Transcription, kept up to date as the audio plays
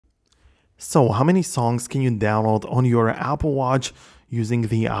So, how many songs can you download on your Apple Watch using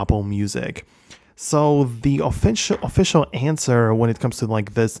the Apple Music? So, the official answer when it comes to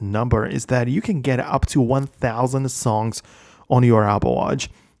like this number is that you can get up to 1,000 songs on your Apple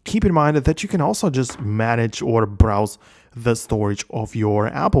Watch. Keep in mind that you can also just manage or browse the storage of your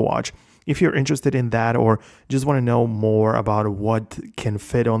Apple Watch. If you're interested in that or just want to know more about what can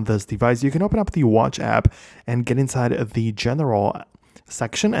fit on this device, you can open up the Watch app and get inside the general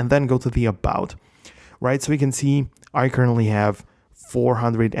section and then go to the about, right? So we can see I currently have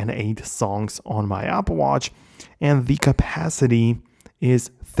 408 songs on my Apple Watch and the capacity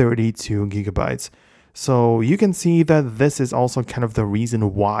is 32 gigabytes. So you can see that this is also kind of the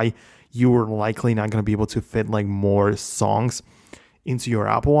reason why you're likely not going to be able to fit like more songs into your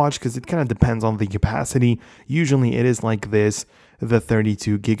Apple Watch, because it kind of depends on the capacity. Usually it is like this, the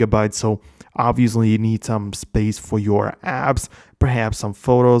 32 gigabytes. So obviously you need some space for your apps, perhaps some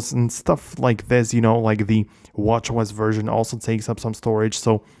photos and stuff like this, like the WatchOS version also takes up some storage.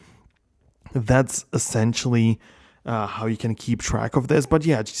 So that's essentially how you can keep track of this. But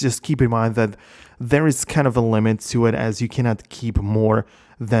yeah, just keep in mind that there is kind of a limit to it, as you cannot keep more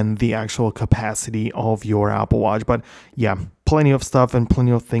than the actual capacity of your Apple Watch. But yeah, plenty of stuff and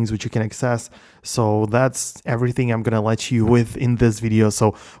plenty of things which you can access. So that's everything I'm gonna let you with in this video.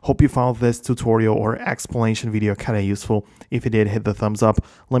 So hope you found this tutorial or explanation video kind of useful. If you did, hit the thumbs up.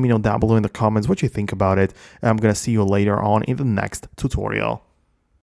 Let me know down below in the comments what you think about it. I'm gonna see you later on in the next tutorial.